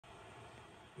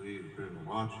We've been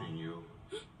watching you.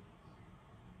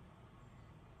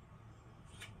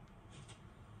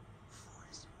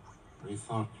 We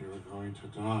thought you were going to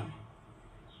die.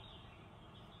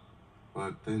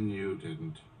 But then you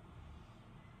didn't.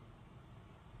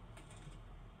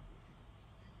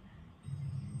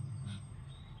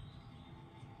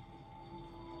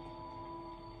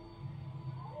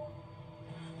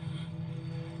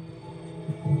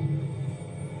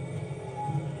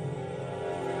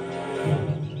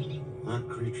 That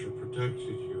creature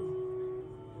protected you.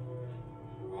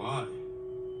 Why?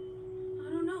 I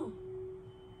don't know.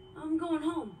 I'm going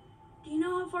home. Do you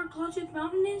know how far Clawtooth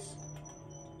Mountain is?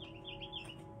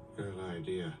 Good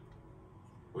idea.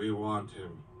 We want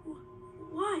him.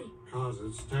 Why? 'Cause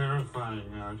it's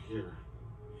terrifying out here.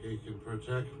 He can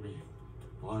protect me,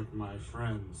 like my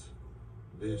friends.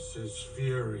 This is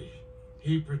Fury.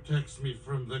 He protects me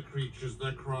from the creatures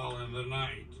that crawl in the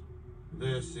night.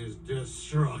 This is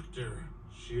Destructor.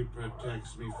 She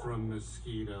protects me from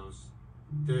mosquitoes.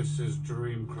 This is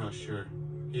Dream Crusher.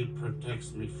 He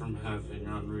protects me from having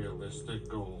unrealistic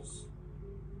goals.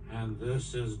 And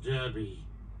this is Debbie.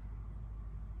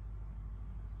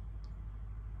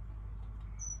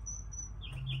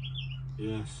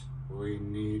 Yes, we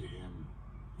need him.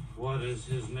 What is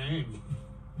his name?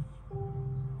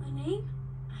 My name?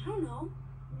 I don't know.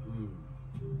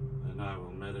 Then I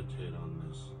will meditate on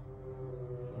this.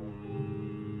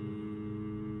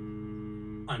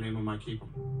 I name him, I keep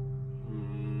him.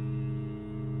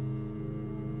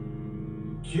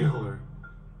 Killer.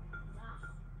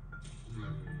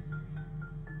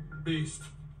 Beast.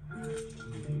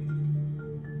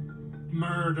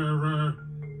 Murderer.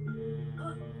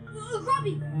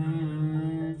 Grubby!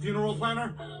 Funeral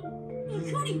planner.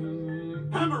 Cootie!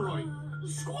 Hemorrhoid.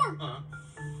 Score!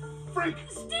 Freak.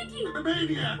 Stinky!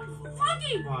 Maniac.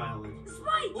 Funky! Violet.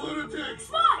 Spike! Lunatic.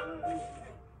 Spot!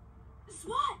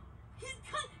 Spot!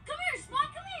 Come here, Spot,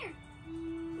 come here!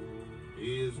 He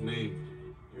is named.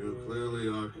 You clearly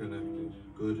are connected.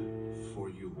 Good for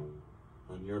you.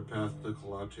 On your path to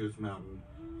Clawtooth Mountain,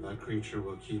 that creature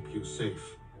will keep you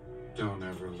safe. Don't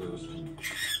ever lose him.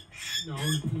 No,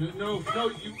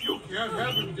 you can't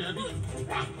have him, Debbie.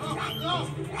 No,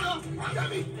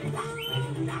 Debbie!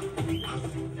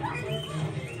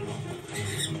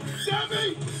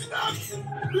 Debbie, stop!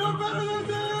 You're better than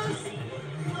this!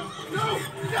 No,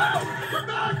 come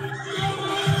back!